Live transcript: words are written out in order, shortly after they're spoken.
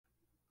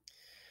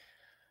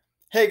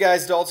Hey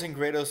guys, Dalton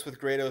Grados with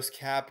Grados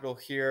Capital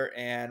here,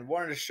 and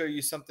wanted to show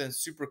you something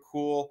super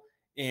cool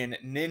in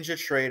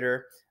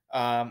NinjaTrader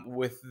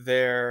with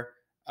their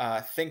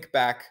think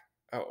back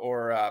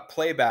or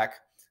playback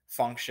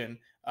function.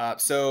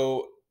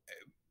 So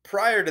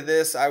prior to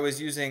this, I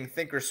was using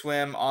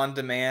Thinkorswim on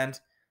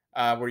demand,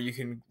 where you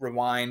can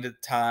rewind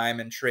time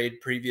and trade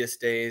previous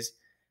days.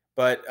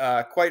 But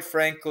quite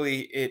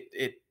frankly,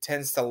 it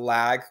tends to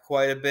lag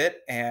quite a bit,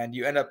 and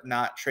you end up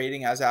not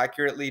trading as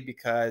accurately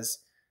because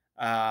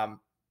um,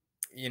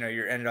 you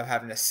ended up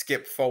having to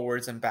skip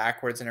forwards and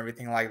backwards and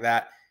everything like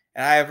that.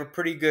 And I have a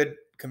pretty good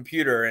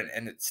computer,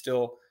 and it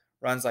still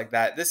runs like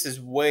that. This is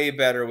way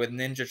better with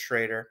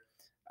NinjaTrader.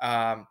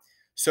 Um,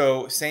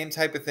 so same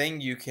type of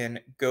thing. You can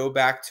go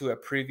back to a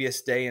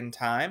previous day in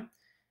time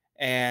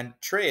and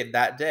trade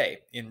that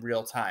day in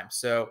real time.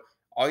 So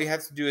all you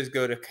have to do is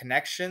go to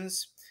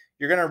connections.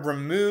 You're going to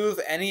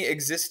remove any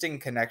existing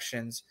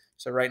connections.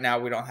 So right now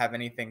we don't have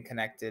anything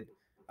connected.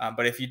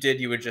 But if you did,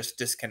 you would just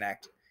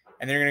disconnect.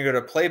 And then you're going to go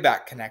to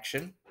playback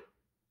connection.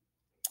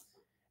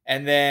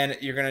 And then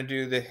you're going to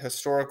do the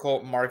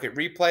historical market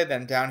replay.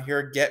 Then down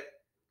here, get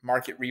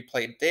market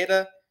replay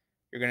data.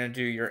 You're going to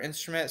do your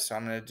instrument. So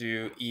I'm going to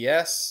do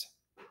ES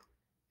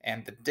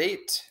and the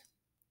date.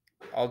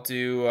 I'll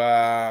do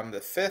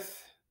the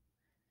 5th.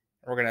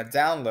 We're going to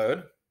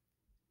download.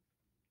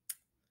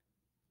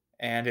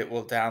 And it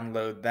will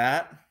download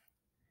that.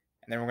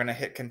 And then we're going to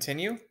hit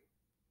continue.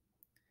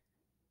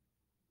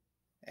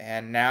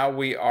 And now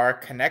we are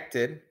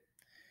connected.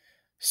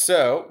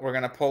 So we're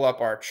going to pull up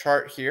our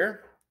chart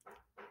here.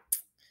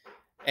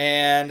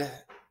 And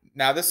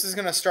now this is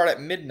going to start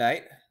at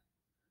midnight.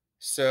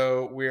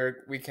 So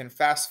we can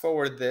fast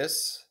forward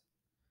this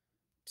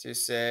to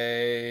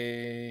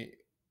say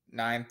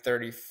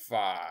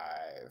 9:35,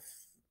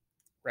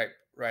 right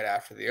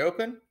after the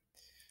open,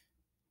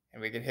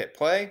 and we can hit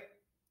play.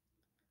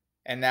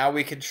 And now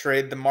we can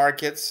trade the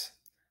markets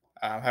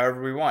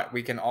however we want.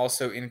 We can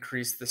also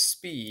increase the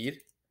speed.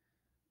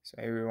 So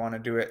maybe we want to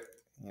do it,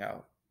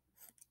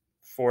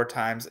 4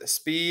 times the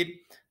speed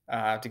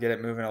to get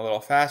it moving a little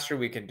faster.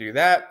 We can do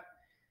that,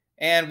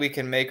 and we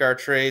can make our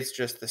trades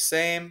just the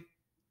same.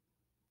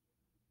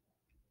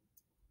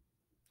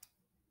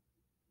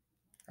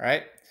 All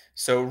right.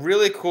 So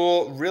really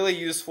cool, really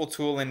useful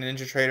tool in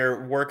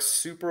NinjaTrader. Works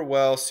super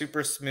well,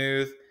 super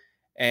smooth,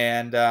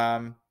 and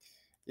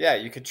yeah,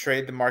 you could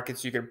trade the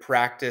markets. You could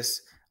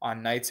practice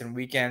on nights and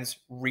weekends,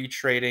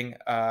 retrading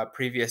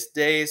previous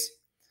days,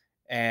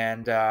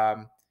 and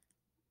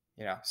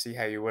see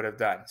how you would have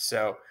done.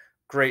 So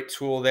great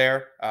tool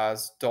there.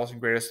 It's Dalton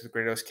Grados with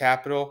Grados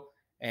Capital,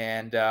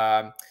 and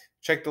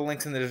check the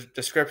links in the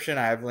description.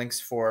 I have links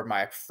for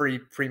my free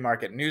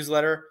pre-market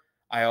newsletter.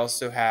 I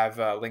also have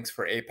links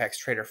for Apex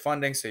Trader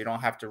funding, so you don't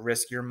have to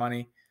risk your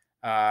money.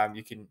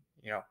 You can,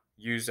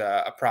 use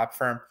a prop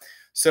firm.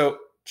 So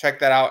check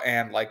that out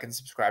and like and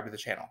subscribe to the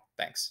channel.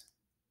 Thanks.